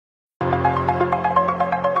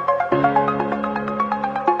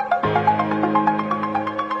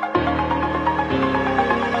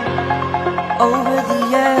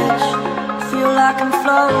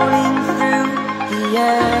floating through the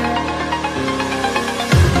air.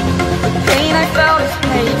 The pain I felt is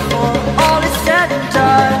paid for, all is said and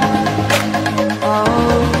done.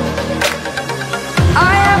 Oh,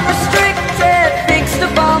 I am restricted, fixed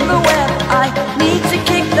upon the web. I need to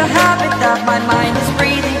kick the habit that my mind is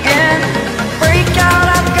breathing in. Break out,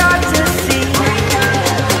 I've got to see.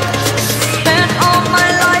 Spent all my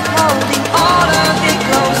life holding all of it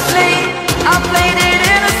closely. I played it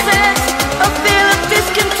innocent, a feel of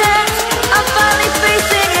discontent. I'm finally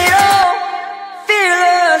facing it all,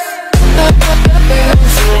 fearless.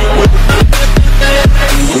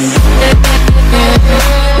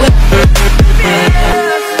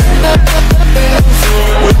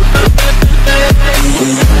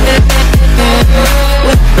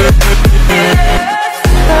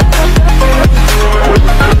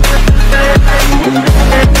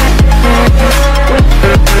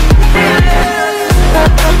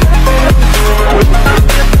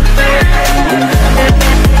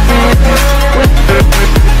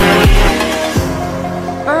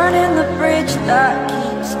 Burning the bridge that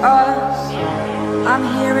keeps us. I'm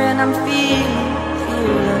here and I'm feeling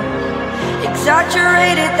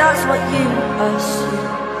exaggerated, that's what you assume.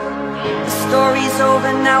 The story's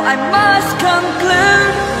over now, I must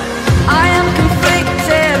conclude. I am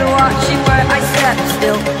conflicted, watching where I step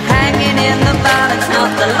still, hanging in the balance.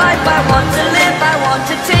 Not the life I want to live, I want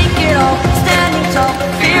to take it all. Standing tall,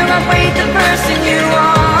 fear I weighed the person you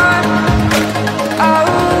are.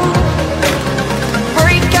 Oh,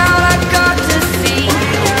 break out, I've got to see.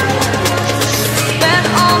 Spent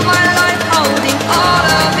all my life holding all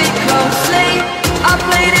of it closely. I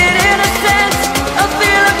played it innocent, a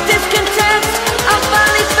feel of discontent. I'm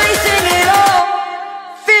finally facing it all,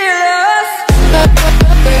 fearless.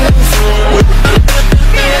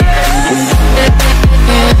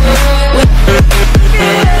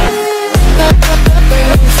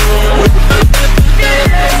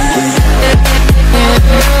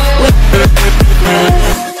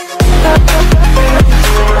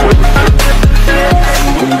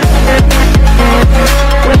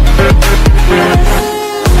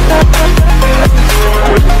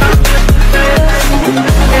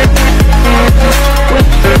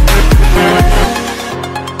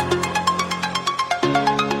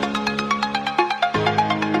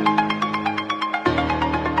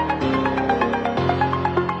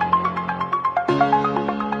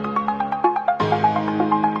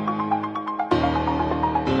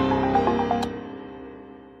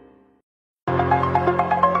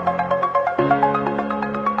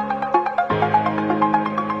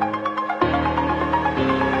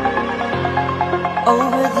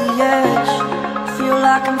 Over the edge, feel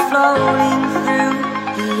like I'm floating through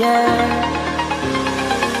the air.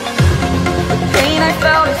 The pain I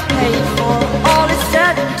felt is paid for, all is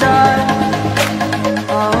said and done.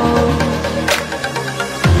 Oh,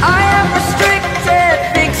 I am restricted,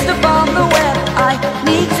 fixed upon the web. I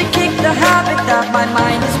need to kick the habit that my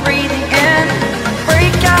mind is breathing in.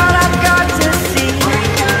 Break out, I've got to see.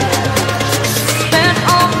 Spent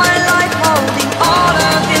all my life holding all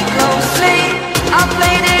of it closely. I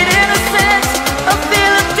played it innocent, a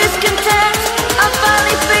feel of discontent. I'm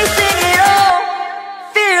finally facing it all,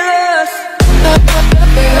 fearless.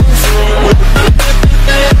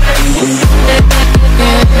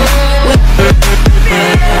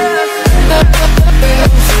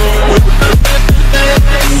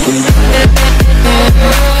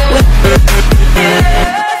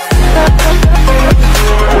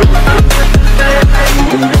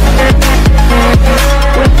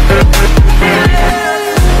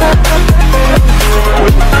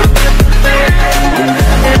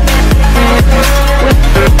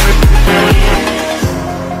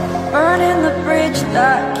 Burning the bridge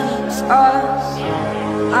that keeps us.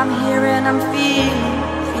 I'm here and I'm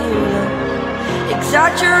feeling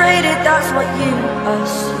exaggerated, that's what you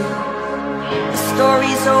assume. The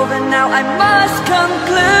story's over now, I must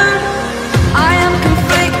conclude. I am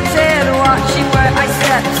conflicted, watching where I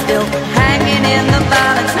step still, hanging in the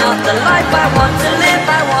balance. Not the life I want to live,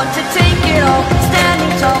 I want to take it all.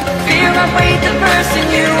 Standing tall, fear I weighed the person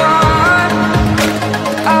you are.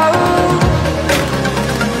 Oh,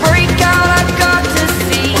 break out, I've got to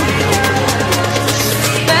see.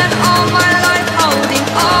 Spent all my life holding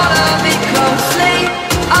all of it closely.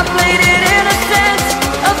 I played it innocent,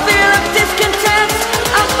 a feel of discontent.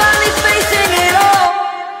 I'm finally facing it all,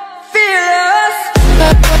 fearless.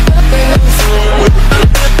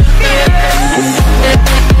 Fearless.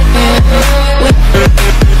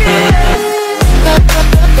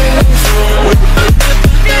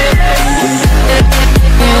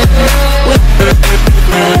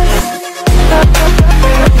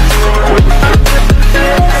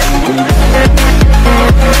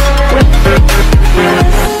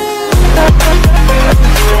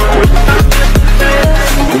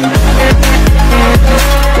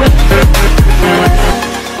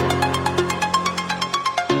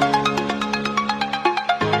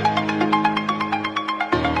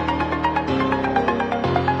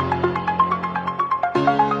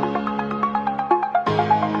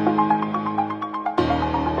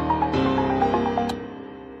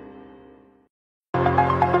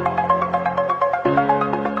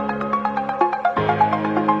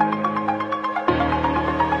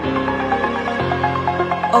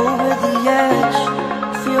 over the edge.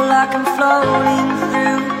 Feel like I'm floating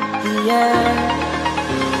through the air.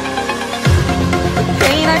 The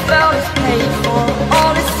pain I felt is paid for,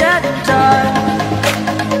 all is said and done.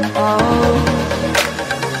 Oh,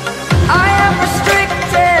 I am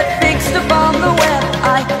restricted, fixed upon the web.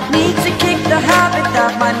 I need to kick the habit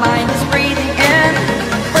that my mind is breathing in.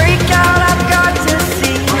 Break out, I've got to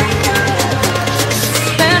see.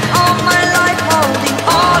 Spent all my life holding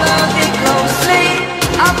all of it closely.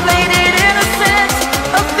 I played it innocent,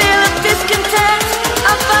 a feel of discontent.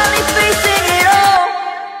 I'm finally facing it all,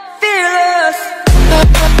 fearless.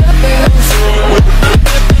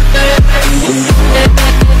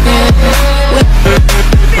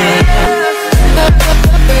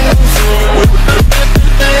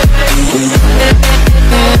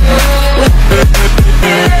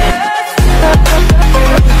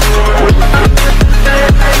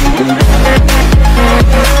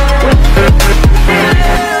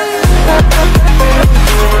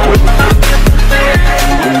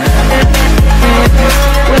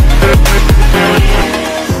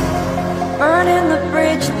 Burning the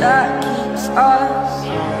bridge that keeps us.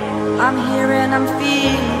 I'm here and I'm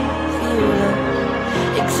feeling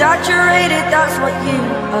exaggerated, that's what you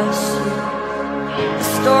assume. The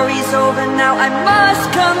story's over now, I must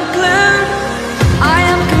conclude. I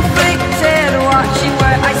am conflicted, watching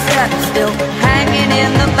where I step still, hanging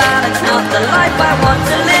in the balance. Not the life I want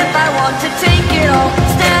to live, I want to take it all.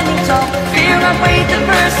 Standing tall, fear I weighed the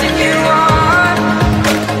person you are.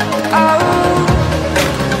 Oh,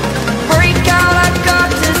 break out, I've got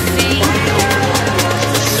to see.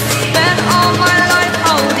 Spent all my life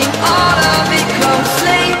holding all of it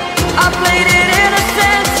closely. I played it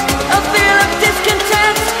innocent, a feel of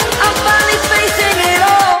discontent. I'm finally facing it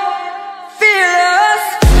all, fearless.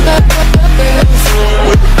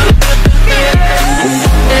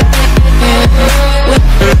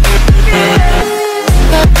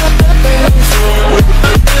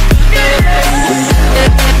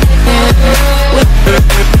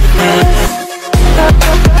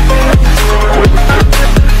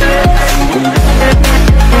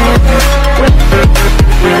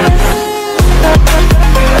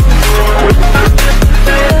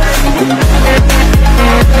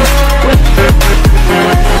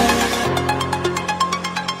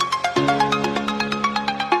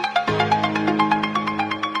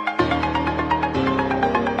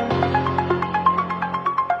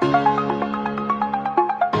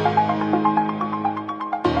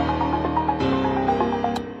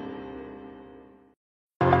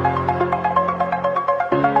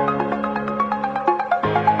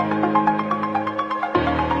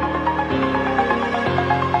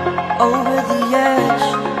 Over the edge,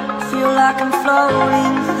 feel like I'm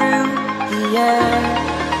floating through the air.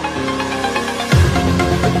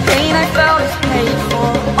 The pain I felt is paid for,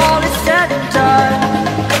 all is said and done.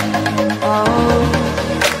 Oh,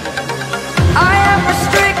 I am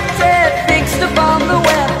restricted, fixed upon the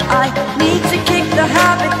web. I need to kick the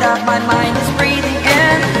habit that my mind is breathing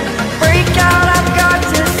in. Break out, I've got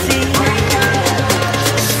to see.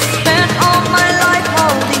 Spent all my life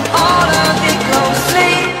holding all of it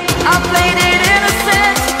closely. I played it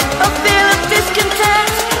innocent, a feel of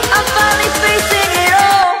discontent. I'm finally facing it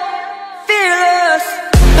all, fearless.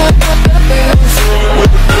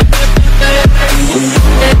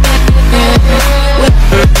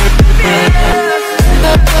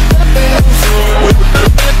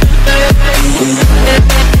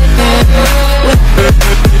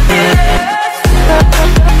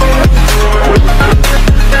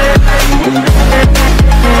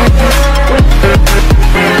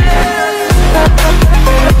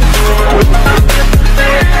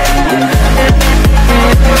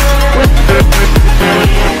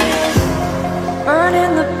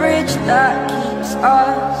 Burning the bridge that keeps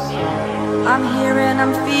us. I'm here and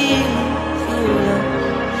I'm feeling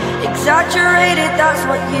exaggerated, that's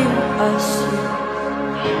what you assume.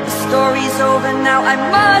 The story's over now, I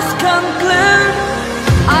must conclude.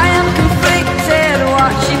 I am conflicted,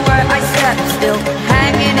 watching where I step still,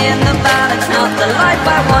 hanging in the balance. Not the life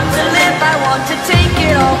I want to live, I want to take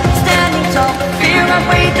it all. Standing tall, fear I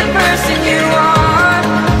weighed the person you are.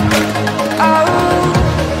 Oh,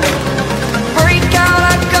 break out,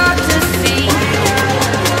 I've got to see.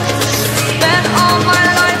 Spent all my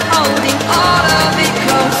life holding all of it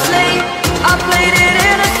closely. I played it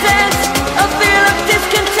innocent, a feel of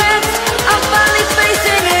discontent. I'm finally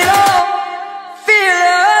facing it all,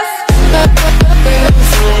 fearless.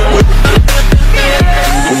 Fearless.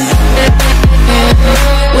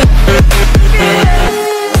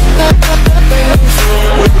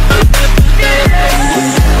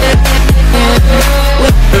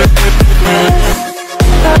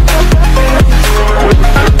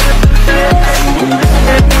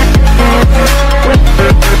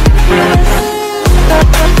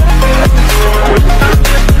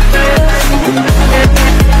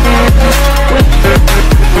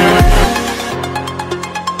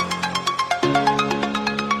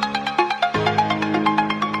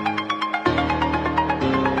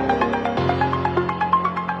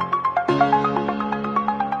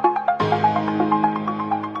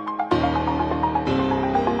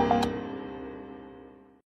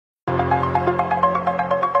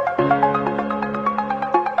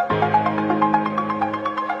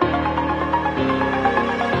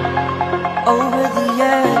 over the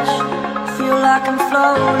edge. Feel like I'm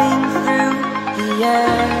floating through the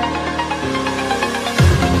air.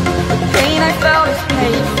 The pain I felt is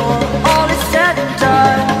paid for, all is said and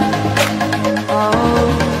done.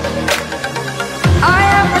 Oh, I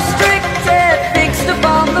am restricted, fixed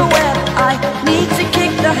upon the web. I need to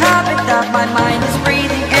kick the habit that my mind is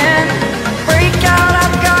breathing in. Break out,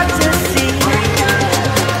 I've got to see.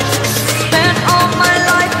 Spent all my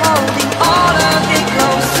life holding all of it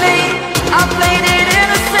closely. I played it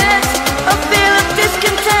innocent, a feel of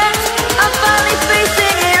discontent. I'm finally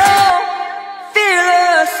facing it all,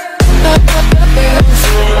 fearless.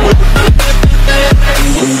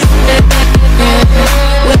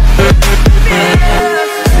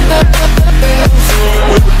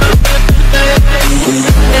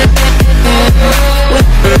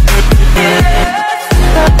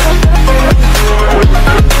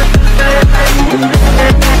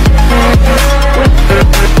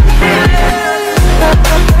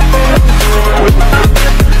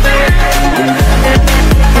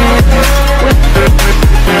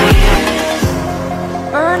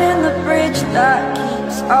 Burning the bridge that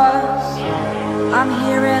keeps us. I'm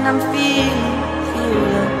here and I'm feeling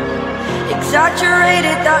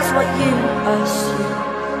exaggerated, that's what you assume.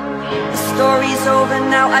 The story's over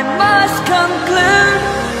now, I must conclude.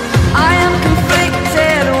 I am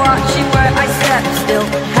conflicted, watching where I step still,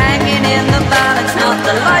 hanging in the balance. Not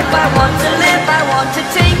the life I want to live, I want to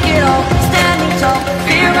take it all. Standing tall,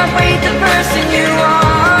 fear I weighed the person you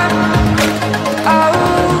are.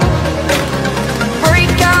 Oh,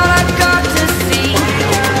 break out, I've got to see.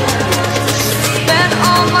 Spent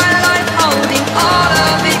all my life holding all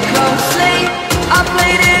of it closely. I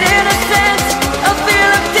played it innocent, a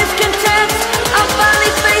feel of discontent. I'm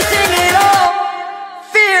finally facing it all,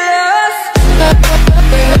 fearless.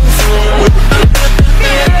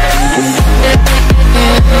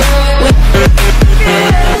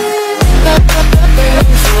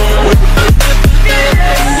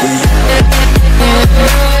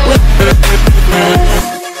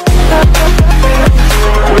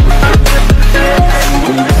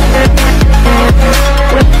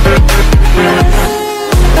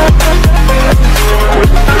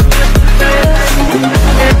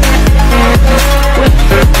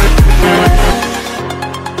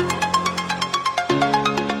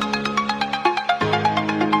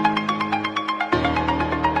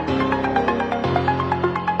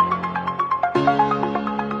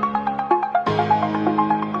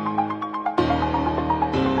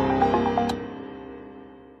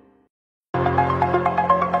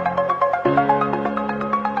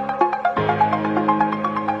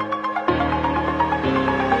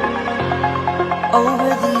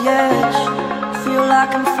 Over the edge, feel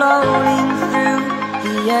like I'm floating through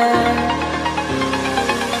the air.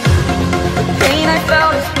 The pain I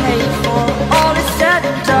felt is paid for, all is said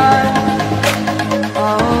and done.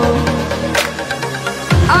 Oh,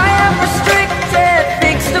 I am restricted,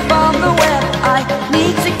 fixed upon the web. I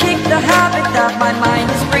need to kick the habit that my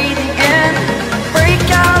mind is breathing in. Break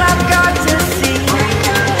out, I've got to see.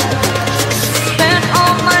 Spent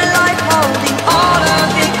all my life holding all of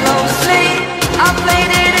it closely. I played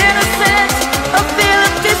it innocent, a feel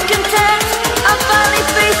of discontent. I'm finally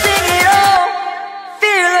facing it all,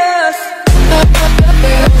 fearless.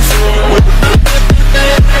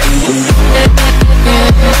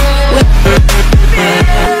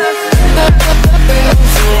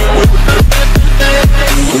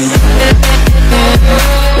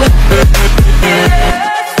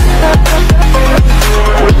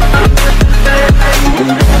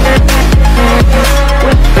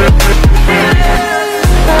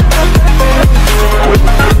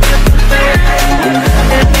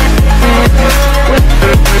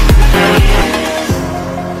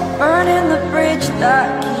 Burning the bridge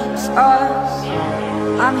that keeps us.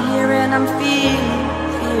 I'm here and I'm feeling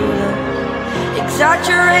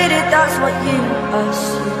exaggerated, that's what you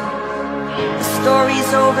assume. The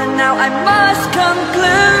story's over now, I must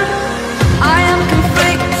conclude. I am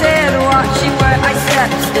conflicted, watching where I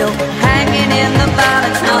step still, hanging in the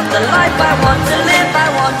balance. Not the life I want to live, I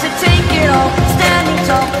want to take it all. Standing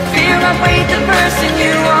tall, fear I weighed the person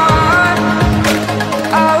you are.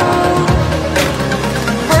 Oh,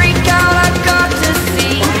 break out, I've got to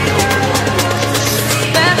see.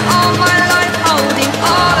 Spent all my life holding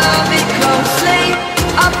all of it closely.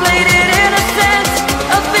 I played it innocent,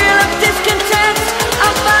 a feel of discontent.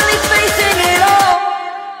 I'm finally facing it all,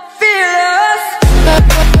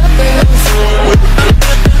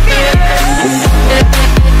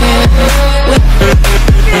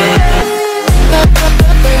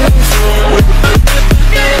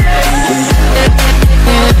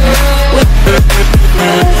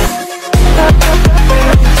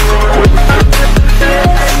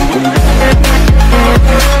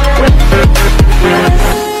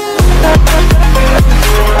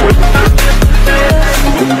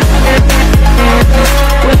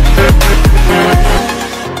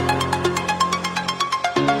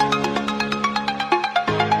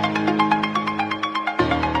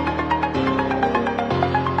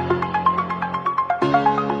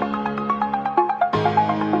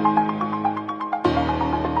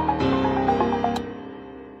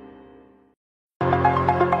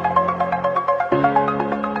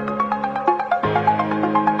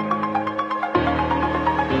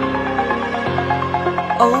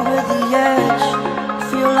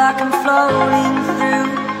 I'm floating through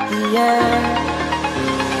the air.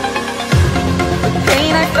 The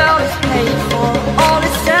pain I felt is paid for, all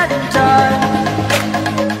is said and done.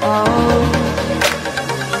 Oh,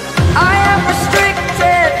 I am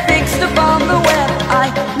restricted, fixed upon the web.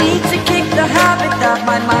 I need to kick the habit that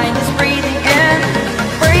my mind is breathing in.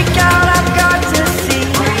 Break out, I've got to see.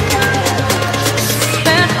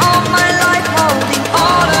 Spent all my life holding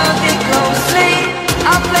all of it closely.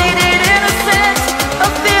 I played it innocent, a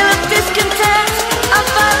feel of discontent. I'm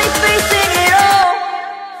finally facing it all,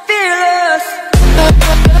 fearless.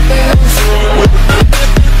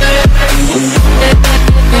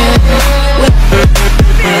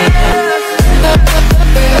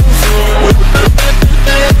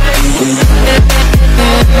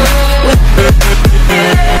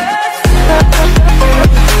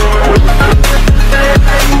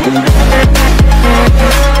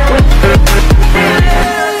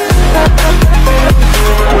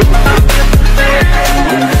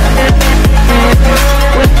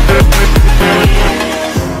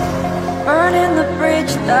 Burning the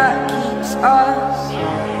bridge that keeps us.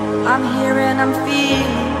 I'm here and I'm feeling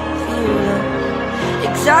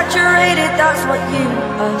exaggerated, that's what you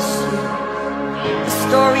assume. The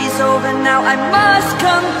story's over now, I must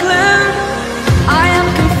conclude. I am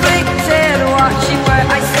conflicted, watching where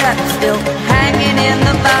I step still, hanging in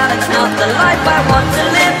the balance. Not the life I want to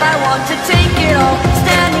live, I want to take it all.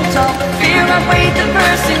 Standing tall, fear I weighed the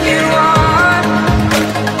person you are.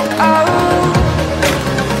 Oh,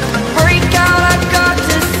 break out, I've got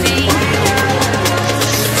to see.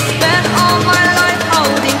 Spent all my life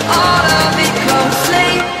holding all of it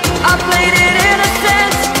closely. I played it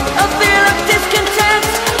innocent, a feel of discontent.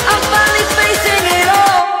 I'm finally facing it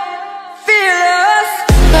all, fearless.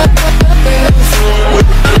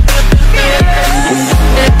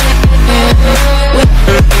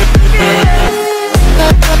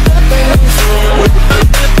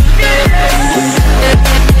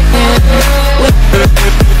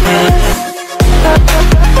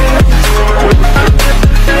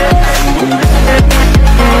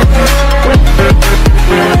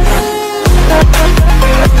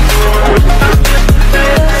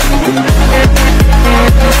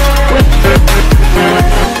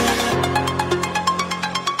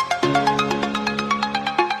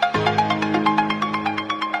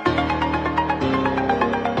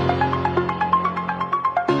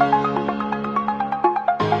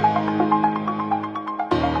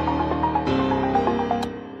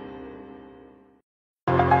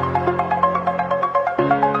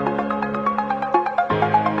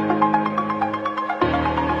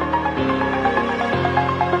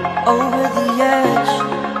 Over the edge,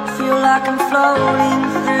 feel like I'm floating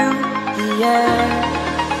through the air.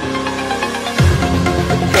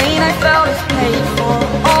 The pain I felt is paid for,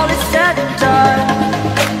 all is said and done.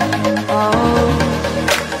 Oh,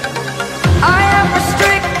 I am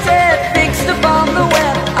restricted, fixed upon the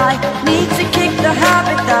web. I need to kick the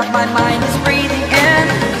habit that my mind is breathing in.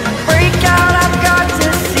 Break out, I've got to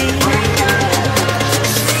see.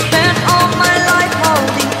 Spent all my life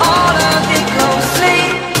holding all of it closely.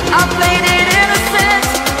 I played it innocent,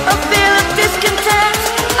 a feel of discontent.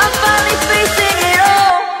 I'm finally facing it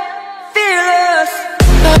all, fearless.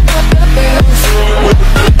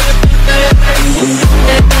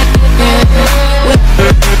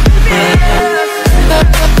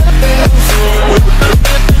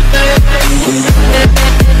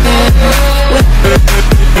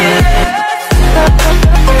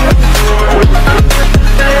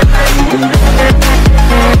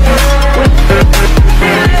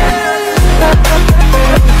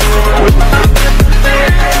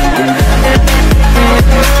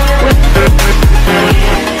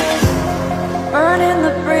 Burning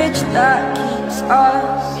the bridge that keeps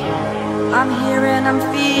us. I'm here and I'm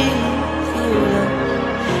feeling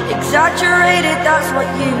exaggerated, that's what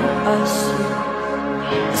you assume.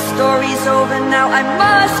 The story's over now, I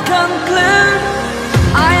must conclude.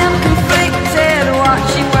 I am conflicted,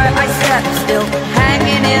 watching where I step still,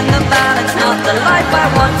 hanging in the balance. Not the life I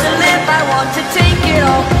want to live, I want to take it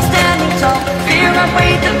all. Standing tall, fear I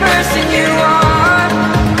weighed the person you are.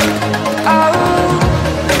 Oh,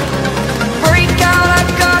 break out,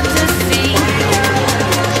 I've got to see.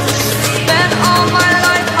 Spent all my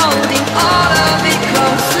life holding all of it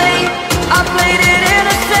closely. I played it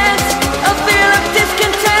innocent, a feel of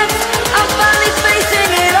discontent. I'm finally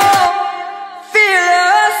facing it all,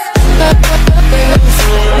 fearless.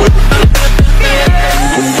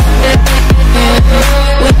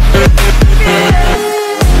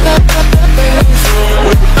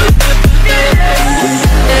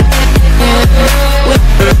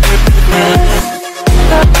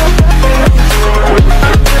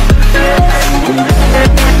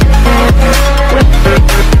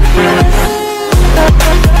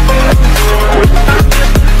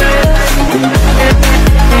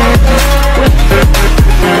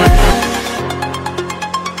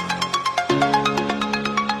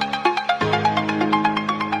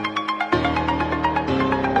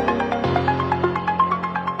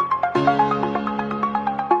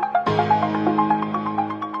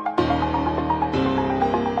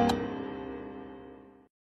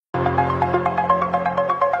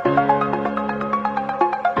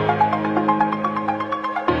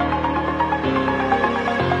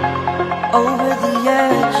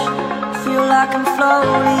 like I'm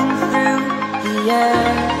floating through the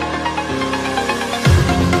air.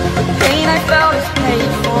 The pain I felt is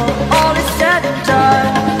paid for, all is said and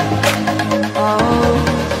done. Oh,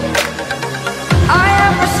 I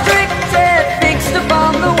am restricted, fixed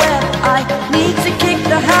upon the web. I need to kick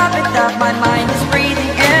the habit that my mind is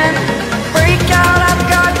breathing in. Break out, I've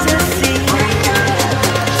got to see.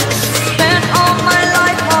 Spent all my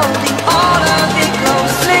life holding all of it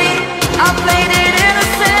closely. I played it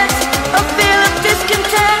innocent, a feel of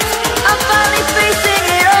discontent. I'm finally facing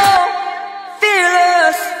it all,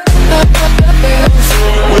 fearless.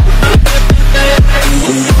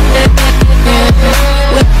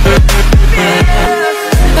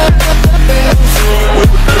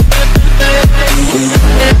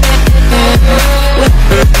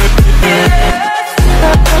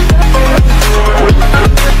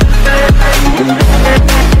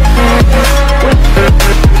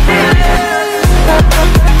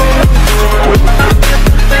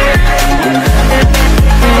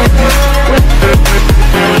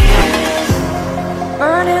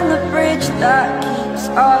 Burning the bridge that keeps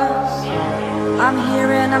us. I'm here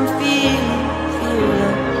and I'm feeling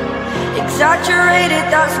exaggerated,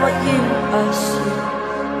 that's what you assume.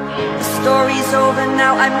 The story's over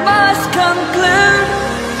now, I must conclude.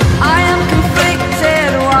 I am conflicted,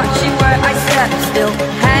 watching where I step still,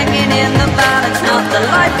 hanging in the balance. Not the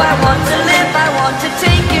life I want to live, I want to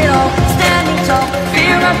take it all. Standing tall,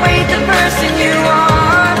 fear I've weighed the person you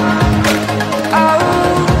are.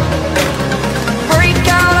 Oh, break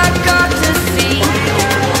out, I've got to see.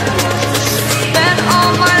 Spent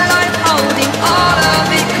all my life holding all of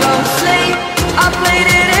it closely. I played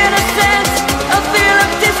it innocent, a feel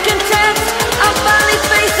of discontent. I'm finally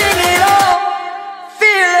facing it all,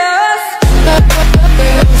 fearless.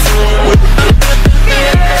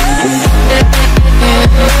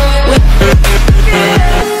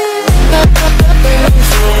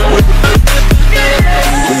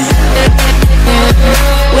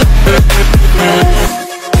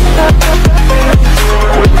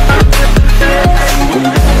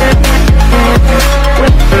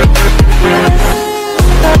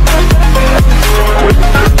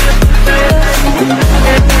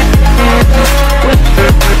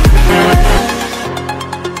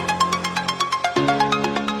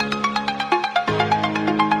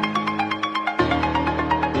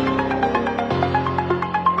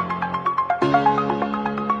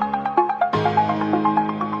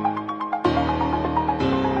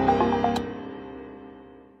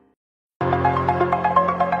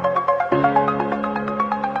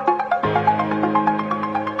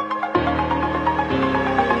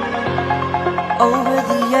 Over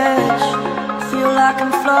the edge, feel like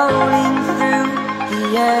I'm floating through the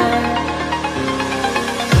air.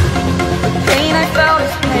 The pain I felt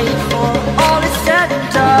is paid for, all is said and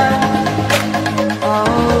done.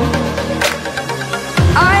 Oh,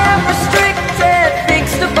 I am restricted,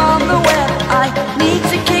 fixed upon the web. I need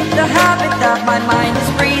to kick the habit that my mind is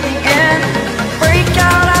breathing in. Break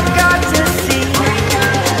out, I've got to see.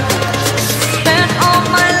 Spent all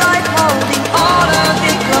my life holding all of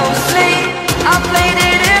it closely. I played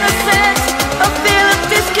it innocent, a feel of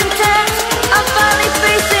discontent. I'm finally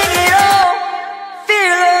facing it all,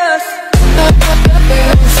 fearless.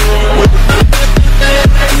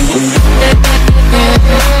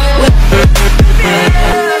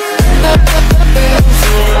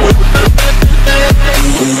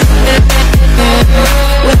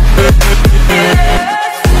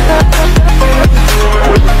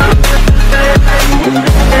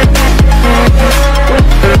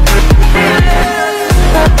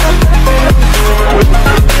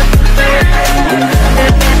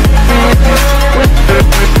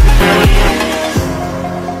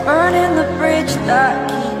 Burning the bridge that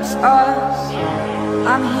keeps us.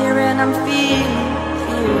 I'm here and I'm feeling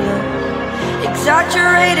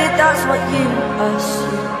exaggerated, that's what you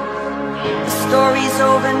assume. The story's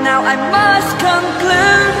over now, I must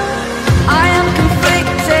conclude. I am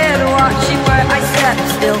conflicted, watching where I step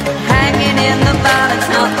still, hanging in the balance.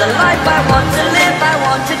 Not the life I want to live, I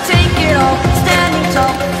want to take it all. Standing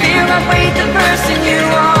tall, fear I've weighed the person you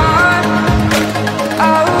are.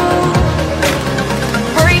 Oh,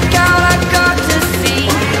 break out, I've got to see.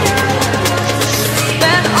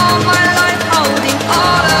 Spent all my life holding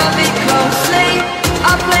all of it closely.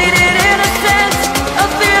 I played it innocent, a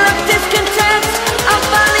feel of discontent. I'm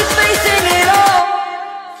finally facing it all,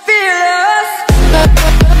 fearless.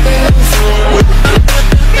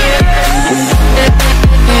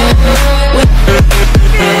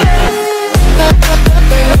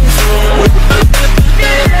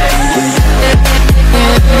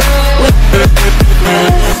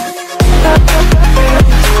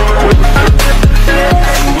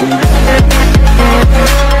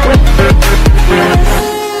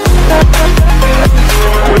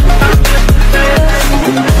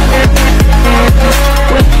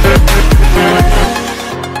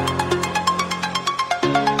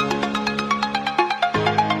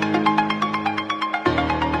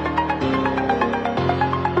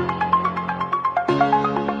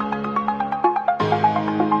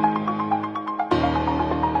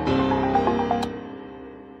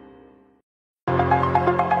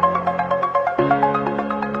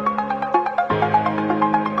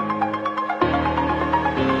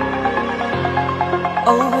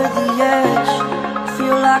 over the edge.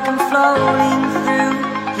 Feel like I'm floating through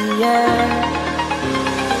the air.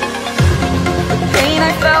 The pain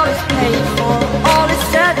I felt is paid for, all is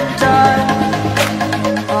said and done.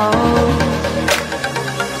 Oh,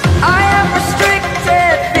 I am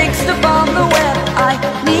restricted, fixed upon the web. I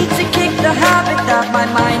need to kick the habit that my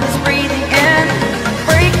mind is breathing in.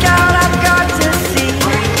 Break out, I've got to see.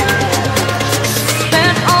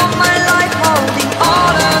 Spent all my life holding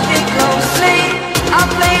all of it closely. I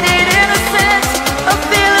played it innocent, a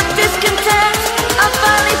feel of discontent. I'm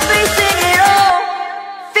finally facing it all,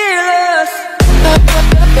 fearless.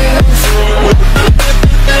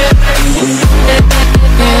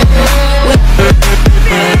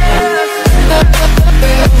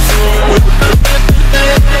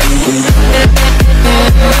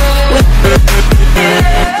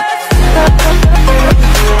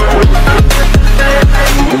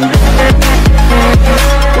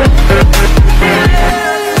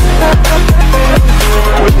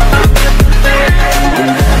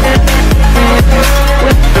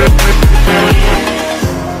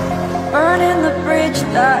 Burning the bridge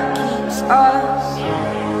that keeps us.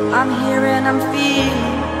 I'm here and I'm feeling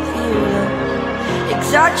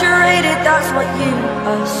exaggerated, that's what you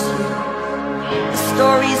assume. The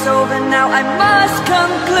story's over now, I must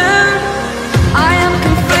conclude. I am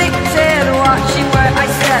conflicted, watching where I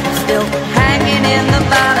step still, hanging in the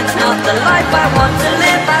balance. Not the life I want to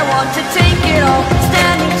live, I want to take it all.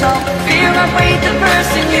 Standing tall, fear I weighed the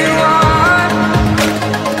person you are.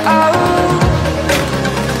 Oh,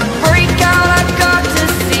 break out, I've got to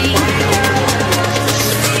see.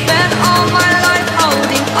 Spent all my life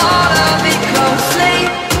holding all of it closely.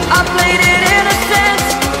 I played it innocent,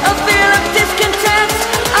 a feel of discontent.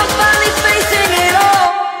 I'm finally facing it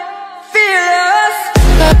all, fearless.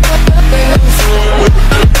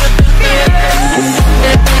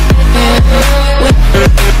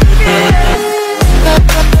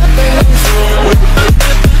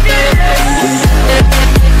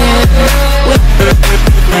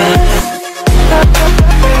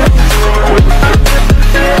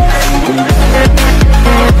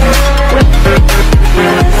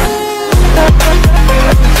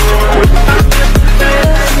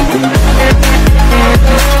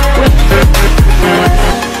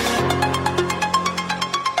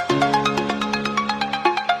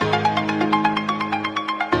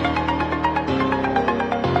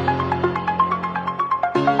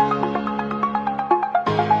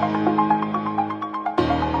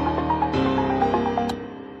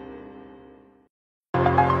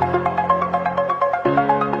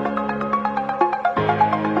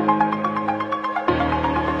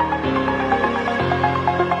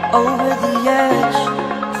 Over the edge,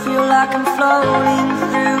 feel like I'm floating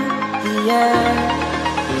through the air.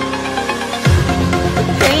 The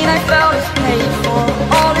pain I felt is paid for,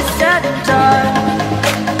 all is said and done.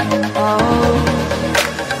 Oh,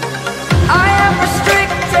 I am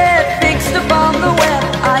restricted, fixed upon the web.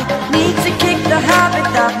 I need to kick the habit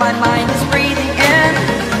that my mind is breathing in.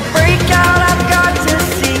 Break out, I've got to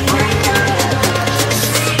see.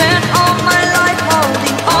 Spent all my life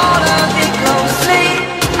holding all of it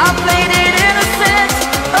closely. I played it innocent,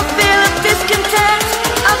 a feel of discontent.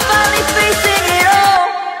 I'm finally facing it all,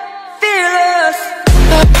 fearless.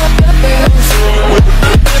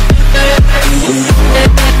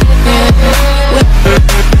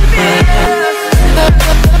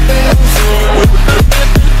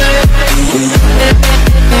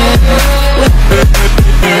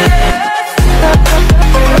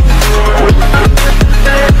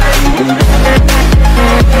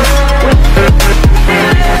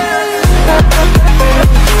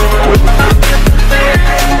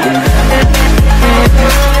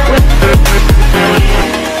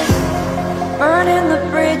 Burning the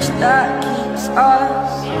bridge that keeps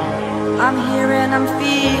us. I'm here and I'm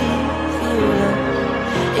feeling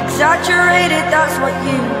exaggerated, that's what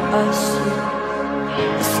you assume.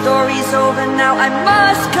 The story's over now, I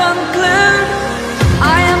must conclude.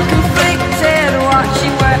 I am conflicted,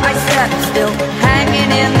 watching where I step still,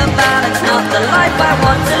 hanging in the balance. Not the life I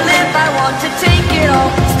want to live, I want to take it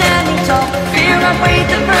all. Standing tall, fear I weighed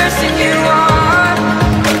the person you are.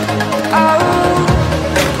 Oh,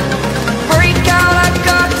 break out, I've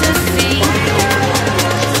got to see.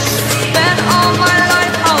 Spent all my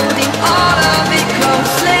life holding all of it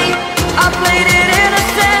closely. I played it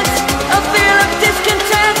innocent, a feel of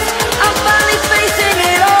discontent. I'm finally facing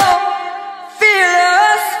it all,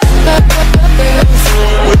 fearless.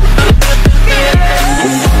 Fearless.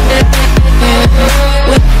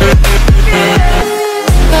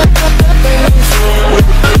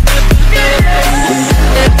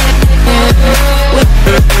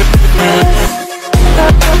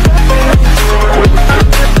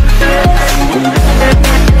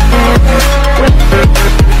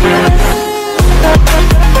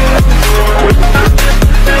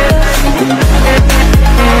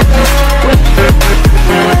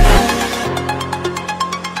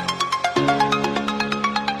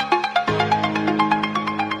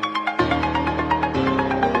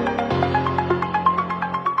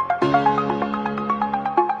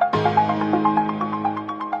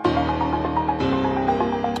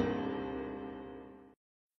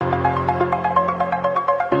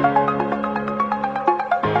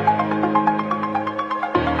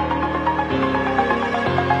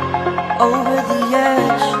 over the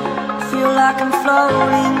edge. Feel like I'm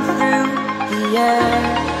floating through the air.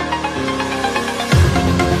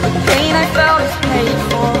 The pain I felt is paid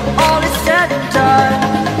for, all is said and done.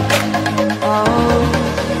 Oh,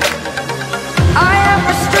 I am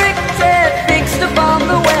restricted, fixed upon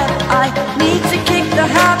the web. I need to kick the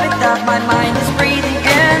habit that my mind is breathing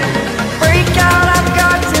in. Break out, I've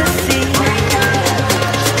got to see.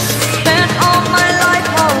 Spent all my life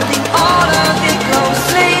holding all of it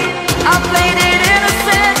closely. I played it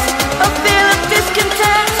innocent, a feel of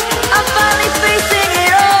discontent. I'm finally facing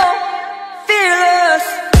it all, fearless.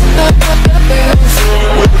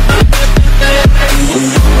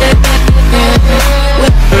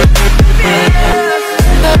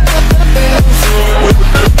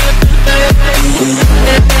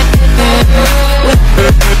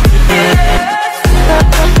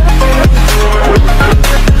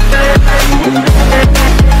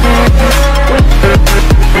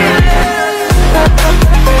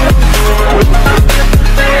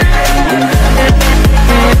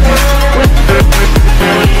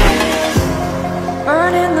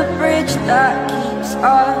 Burning the bridge that keeps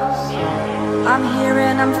us. I'm here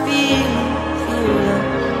and I'm feeling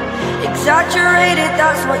exaggerated,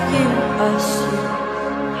 that's what you assume.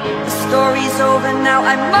 The story's over now,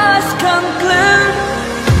 I must conclude.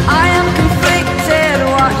 I am conflicted,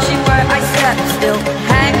 watching where I step still,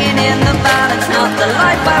 hanging in the balance. Not the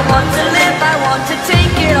life I want to live, I want to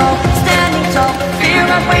take it all. Standing tall, fear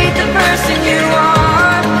I weighed the person you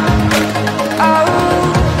are.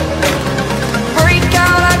 Oh, break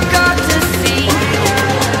out, I've got to see.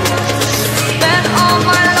 Spent all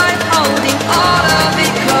my life holding all of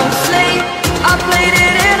it closely. I played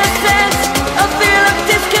it innocent, a feel of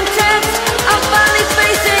discontent. I'm finally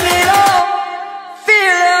facing it all,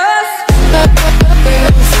 fearless.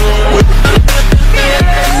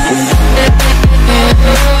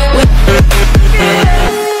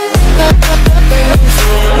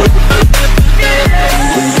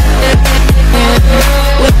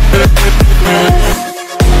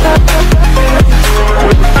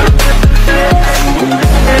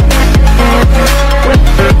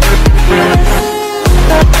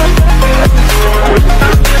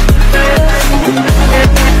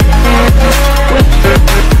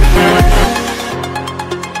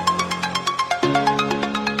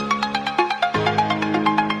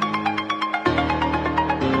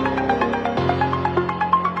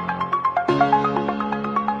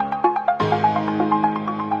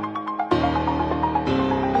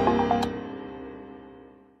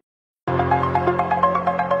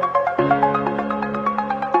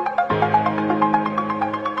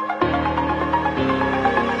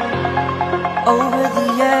 Over the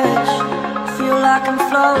edge, feel like I'm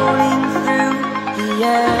floating through the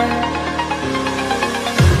air.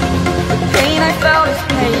 The pain I felt is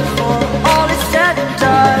paid for, all is said and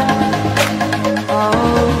done.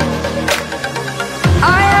 Oh,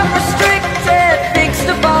 I am restricted, fixed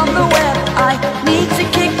upon the web. I need to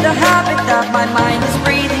kick the habit that my mind is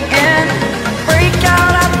breathing in. Break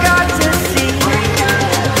out, I've got to see.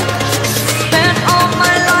 Spent all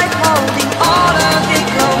my life holding all of it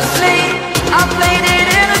closely. I played it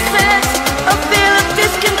innocent, a feel of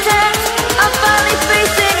discontent. I'm finally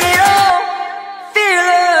facing it all,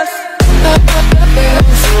 fearless.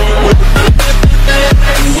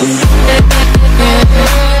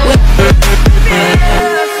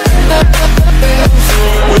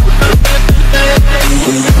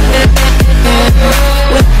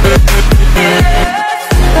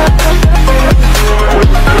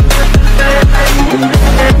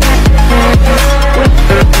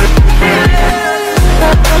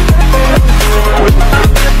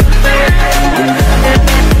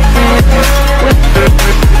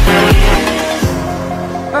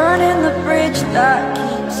 Burning the bridge that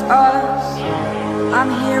keeps us. I'm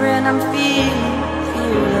here and I'm feeling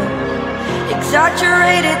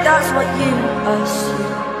exaggerated, that's what you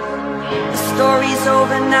assume. The story's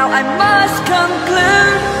over now, I must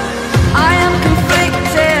conclude. I am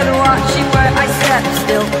conflicted, watching where I step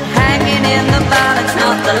still, hanging in the balance.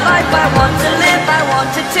 Not the life I want to live, I want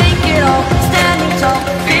to take it all. Standing tall,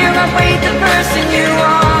 fear I weighed the person you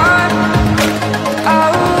are.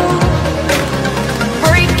 Oh,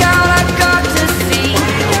 break out, I've got to see.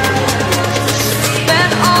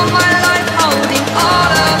 Spent all my life holding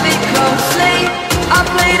all of it closely. I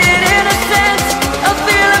played it innocent, a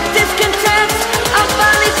feel of discontent. I'm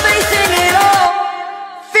finally facing it all,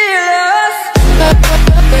 fearless.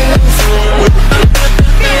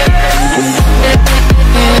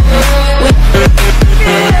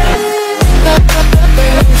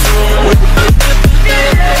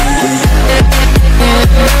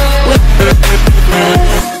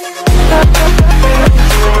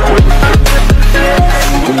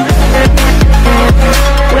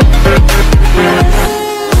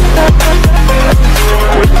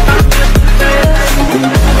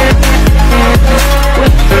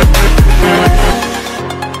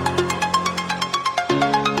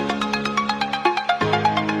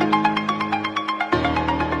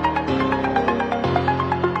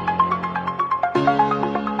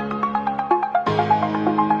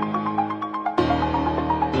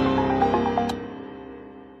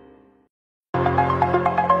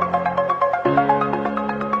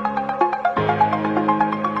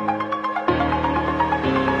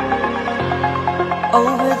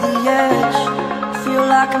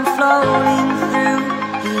 floating through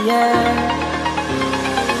the air.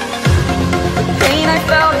 The pain I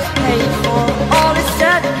felt is paid for, all is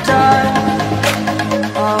said and done.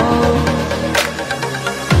 Oh,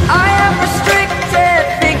 I am restricted,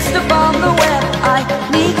 fixed upon the web. I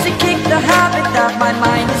need to kick the habit that my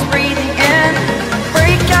mind is breathing in.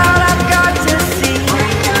 Break out, I've got to see.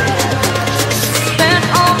 Spent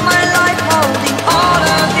all my life holding all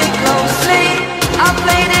of it closely. I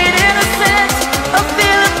played it innocent, a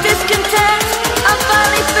feel of discontent. I'm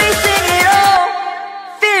finally facing it all,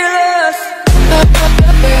 fearless.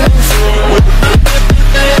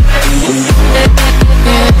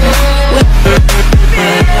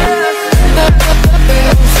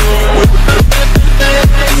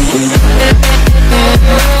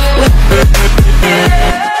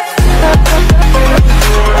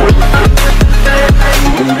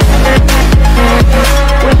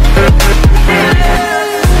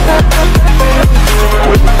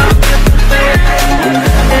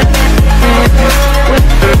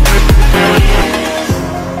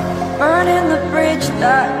 Burning the bridge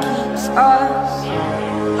that keeps us.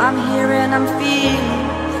 I'm here and I'm feeling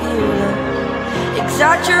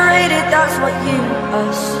exaggerated, that's what you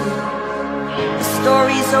assume. The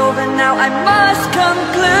story's over now, I must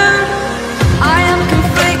conclude. I am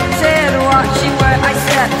conflicted, watching where I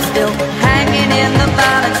step still, hanging in the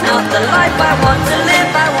balance. Not the life I want to live,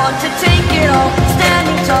 I want to take it all.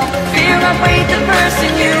 Standing tall, fear I weighed the person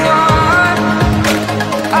you are.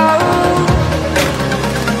 Oh,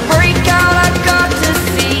 break out, I've got to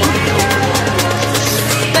see.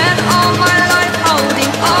 Spent all my life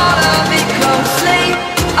holding all of it closely.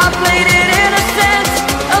 I played it innocent,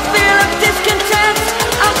 a feel of discontent.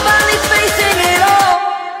 I'm finally facing it all,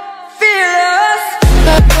 fearless.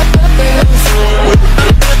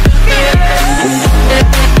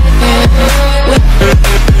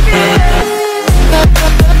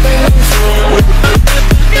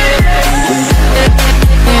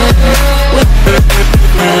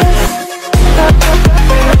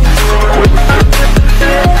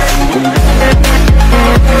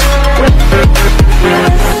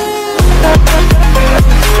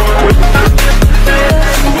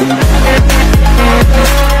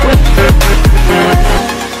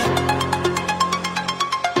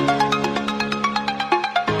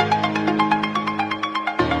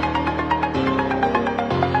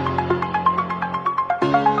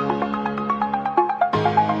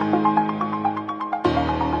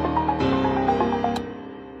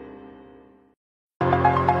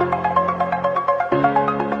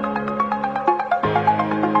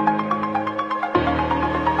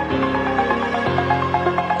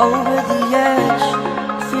 Over the edge,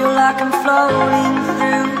 feel like I'm floating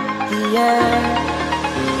through the air.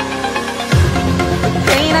 The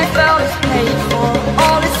pain I felt is paid for,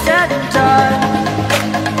 all is said and done.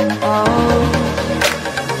 Oh,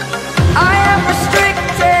 I am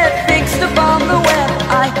restricted, fixed upon the web.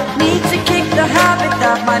 I need to kick the habit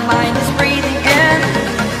that my mind is breathing in.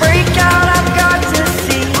 Break out, I've got to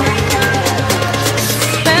see.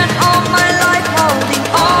 Spent all my life holding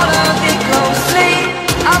all of it closely.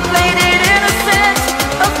 I played it innocent,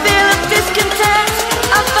 a feel of discontent.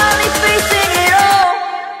 I'm finally facing it all,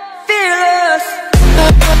 fearless.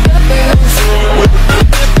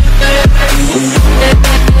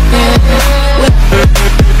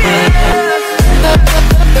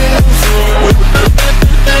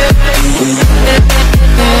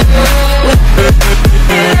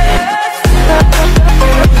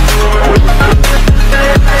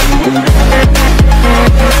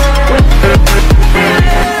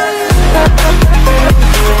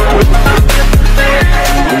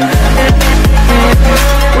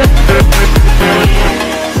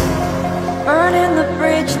 Burning the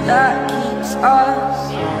bridge that keeps us.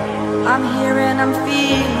 I'm here and I'm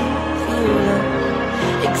feeling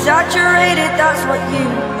exaggerated, that's what you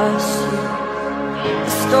assume.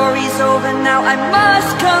 The story's over now, I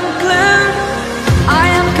must conclude. I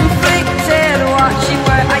am conflicted, watching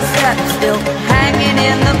where I step still, hanging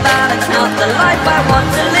in the balance. Not the life I want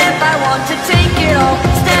to live, I want to take it all.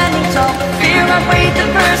 Standing tall, fear I weighed the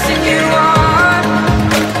person you are.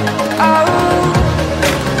 Oh,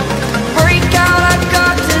 break out, I've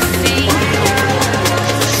got to see.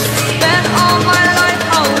 Spent all my life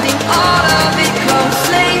holding all of it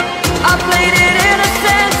closely. I played it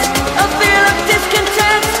innocent, a feel of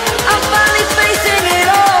discontent. I'm finally facing it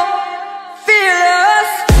all, fearless.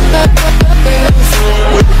 Fearless.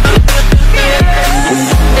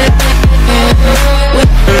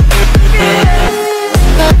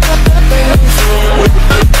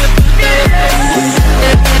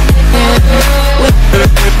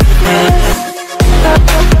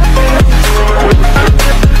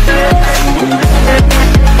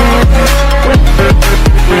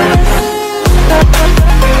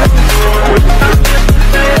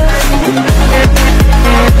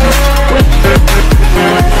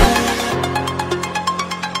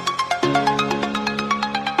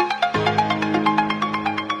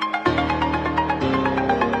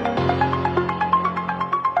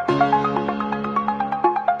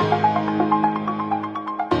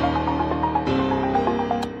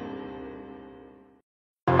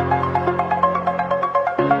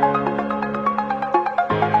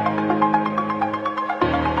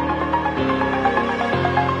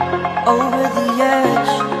 over the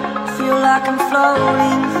edge. Feel like I'm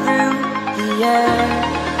floating through the air.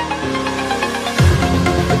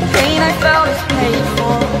 The pain I felt is paid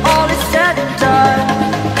for, all is said and done.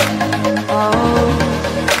 Oh,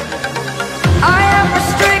 I am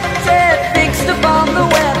restricted, fixed upon the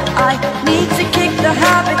web. I need to kick the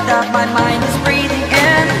habit that my mind is breathing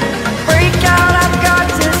in. Break out, I've got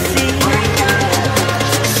to see.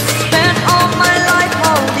 Spent all my life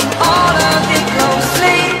holding all of it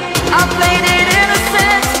closely. I played it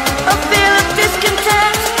innocent, a feel of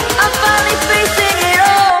discontent. I'm finally facing it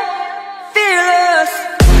all, fearless.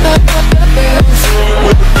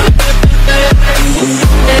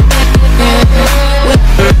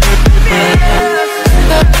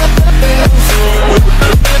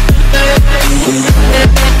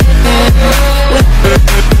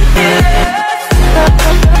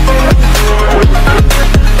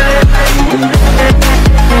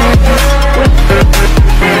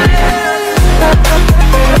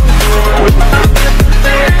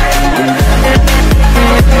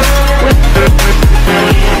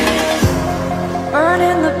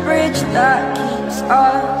 Burning the bridge that keeps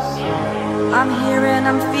us. I'm here and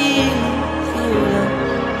I'm feeling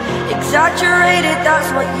exaggerated,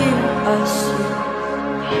 that's what you assume.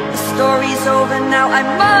 The story's over now, I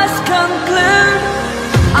must conclude.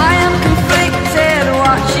 I am conflicted,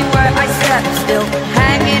 watching where I step still,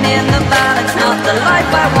 hanging in the balance. Not the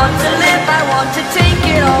life I want to live, I want to take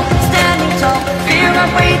it all. Standing tall, fear I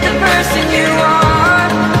weighed the person you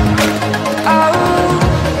are. Oh,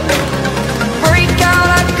 break out,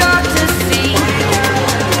 I've got to see.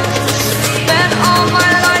 Spent all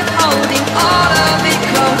my life holding all of it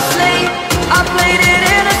closely. I played it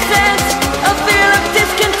innocent, a feel of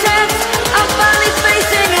discontent. I'm finally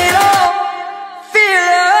facing it all,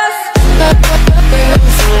 fearless.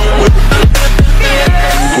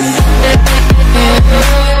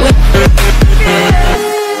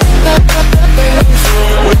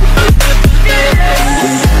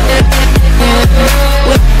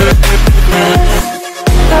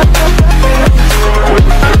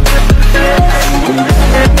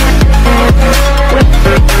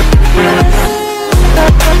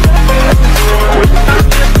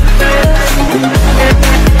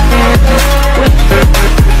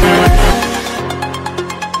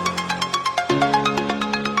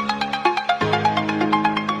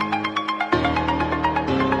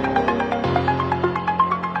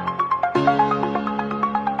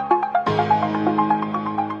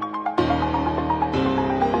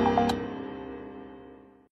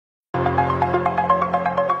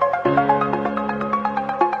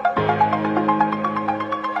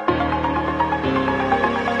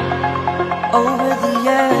 Over the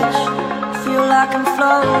edge, feel like I'm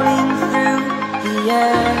floating through the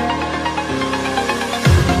air.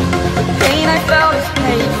 The pain I felt is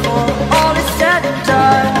paid for, all is said and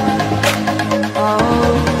done.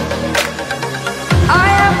 Oh, I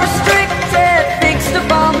am restricted, fixed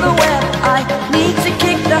upon the web. I need to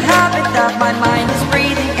kick the habit that my mind is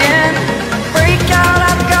breathing in. Break out,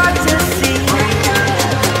 I've got to see.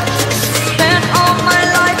 Spent all my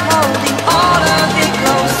life holding all of it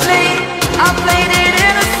closely. I played it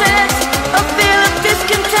innocent, a feel of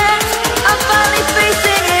discontent. I'm finally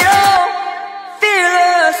facing it all,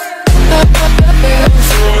 fearless.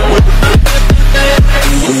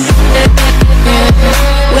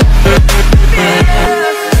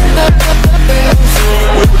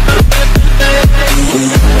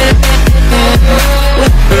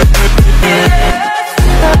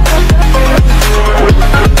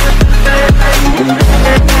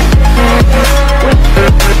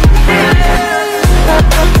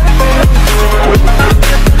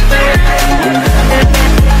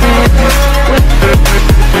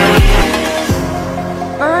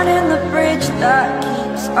 Burning the bridge that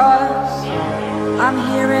keeps us. I'm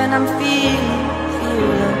here and I'm feeling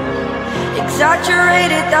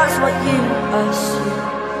exaggerated, that's what you assume.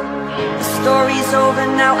 The story's over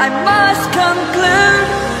now, I must conclude.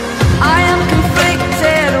 I am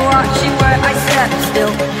conflicted, watching where I step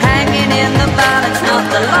still, hanging in the balance. Not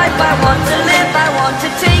the life I want to live, I want to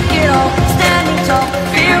take it all. Standing tall,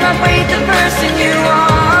 fear I weighed the person you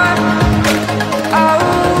are.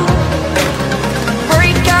 Oh,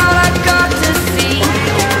 break out, I've got to see.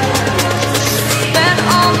 Spent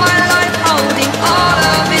all my life holding all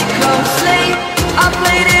of it closely. I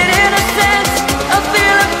played it innocent, a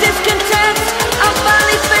feel of discontent. I'm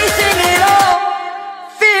finally facing it all,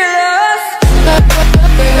 fearless.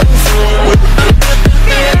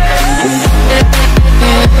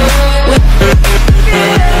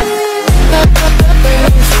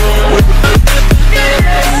 Fearless.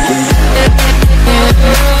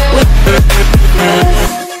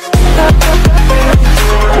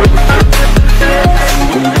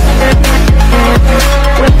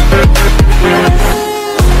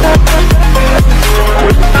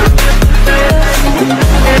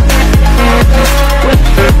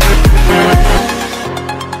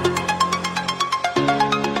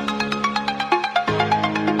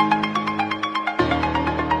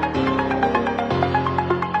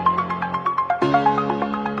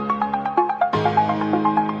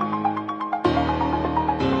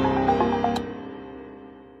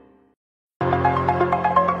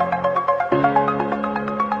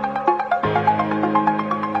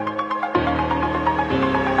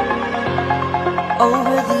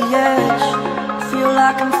 over the edge. Feel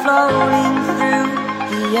like I'm floating through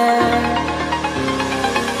the air.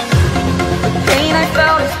 The pain I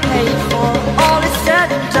felt is paid for, all is said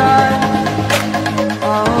and done.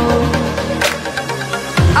 Oh,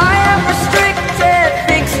 I am restricted,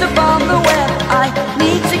 fixed upon the web. I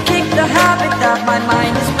need to kick the habit that my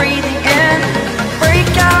mind is breathing in.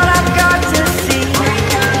 Break out, I've got to see.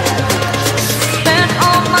 Spent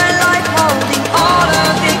all my life holding all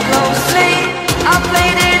of it closely. I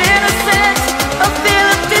played it innocent, a feel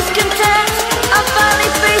of discontent. I'm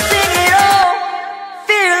finally facing it all,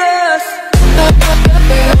 fearless.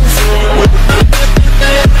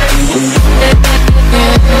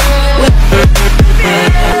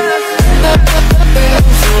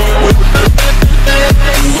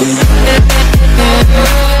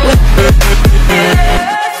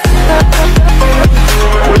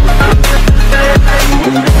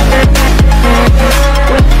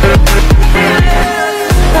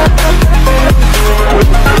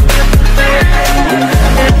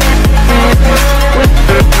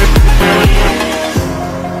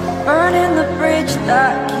 Burning the bridge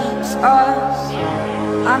that keeps us.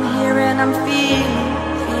 I'm here and I'm feeling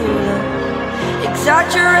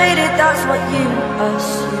exaggerated, that's what you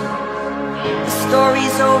assume. The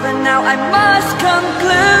story's over now, I must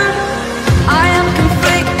conclude. I am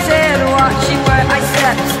conflicted, watching where I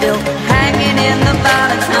step still, hanging in the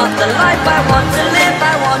balance. Not the life I want to live,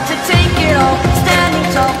 I want to take it all. Standing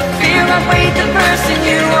tall, fear I weighed the person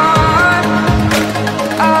you are.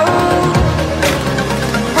 Oh,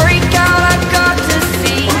 break out, I've got to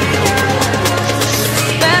see.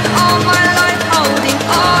 Spent all my life holding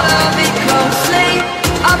all of it closely.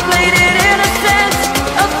 I played it innocent,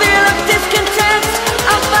 a feel of discontent.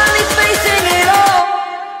 I'm finally facing it all,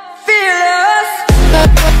 fearless.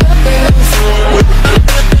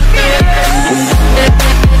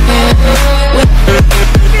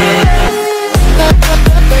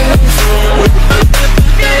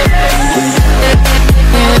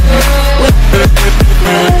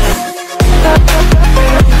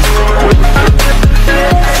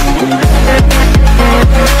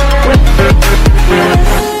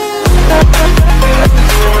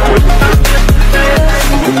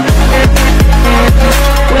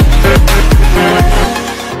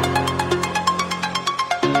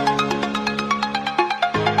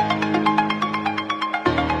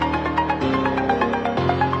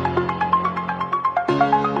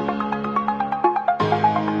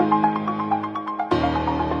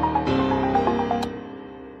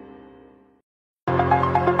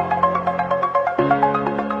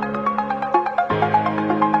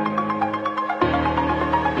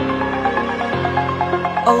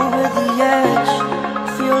 Over the edge,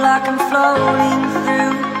 feel like I'm floating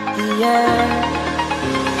through the air.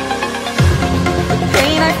 The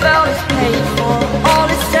pain I felt is paid for, all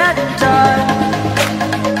is said and done.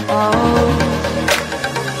 Oh,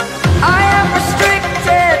 I am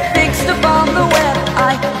restricted, fixed upon the web.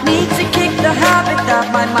 I need to kick the habit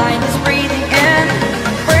that my mind is breathing in.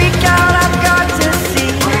 Break out, I've got to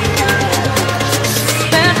see.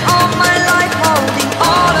 Spent all my life holding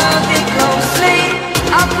all of it closely.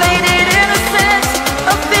 I played it innocent,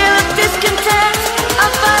 a feel of discontent.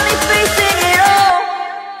 I'm finally facing it all,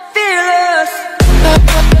 fearless.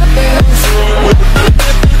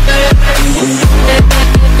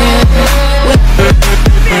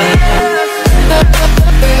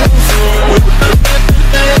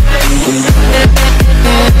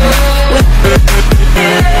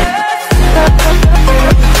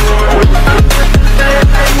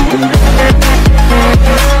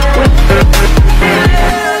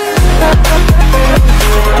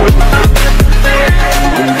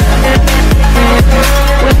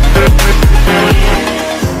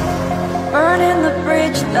 Burning the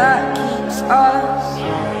bridge that keeps us.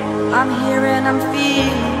 I'm here and I'm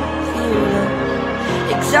feeling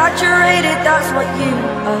exaggerated, that's what you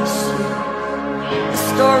assume. The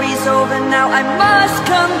story's over now, I must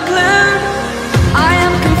conclude. I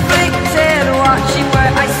am conflicted, watching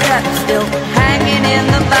where I step still, hanging in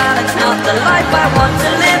the balance. Not the life I want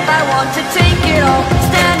to live, I want to take it all.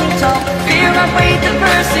 Standing tall, fear I weighed the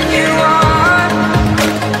person you are.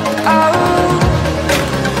 Oh,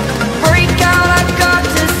 break out, I've got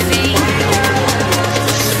to see.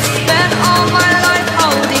 Spent all my life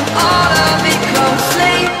holding all of it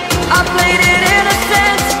closely. I played it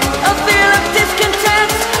innocent, a feel of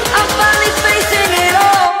discontent. I'm finally facing it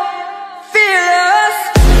all, fearless.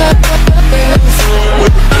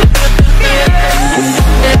 Yeah.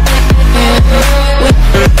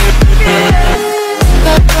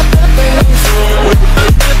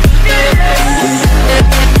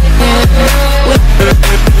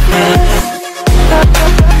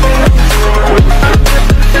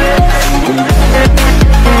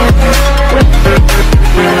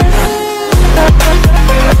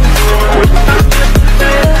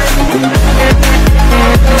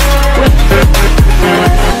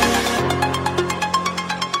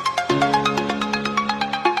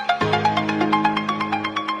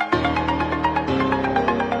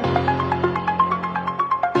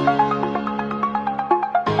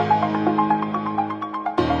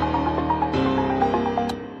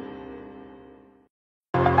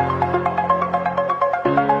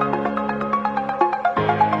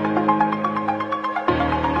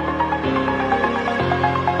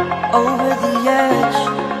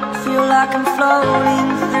 like I'm floating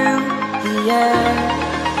through the air.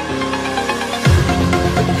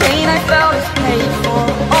 The pain I felt is paid for,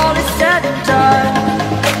 all is said and done.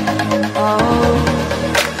 Oh,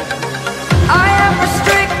 I am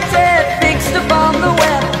restricted, fixed upon the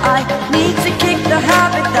web. I need to kick the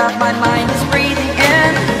habit that my mind is breathing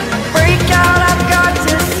in. Break out, I've got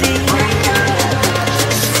to see.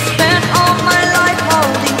 Spent all my life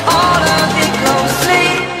holding all of it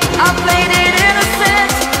closely. I played it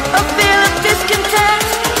innocent, a feel of discontent.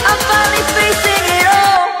 I'm finally facing it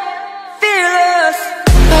all, fearless.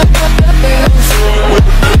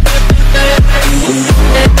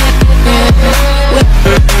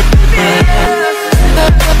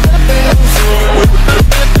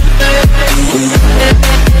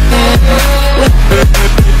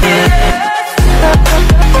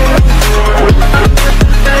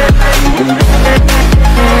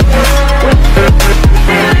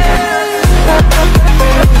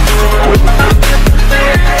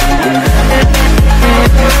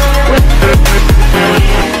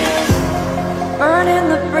 Burning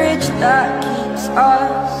the bridge that keeps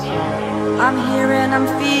us. I'm here and I'm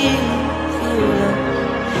feeling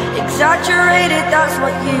exaggerated, that's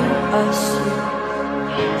what you assume.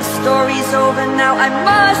 The story's over now, I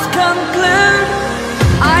must conclude.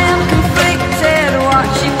 I am conflicted,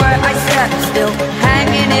 watching where I step still,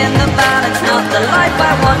 hanging in the balance. Not the life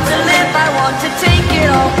I want to live, I want to take it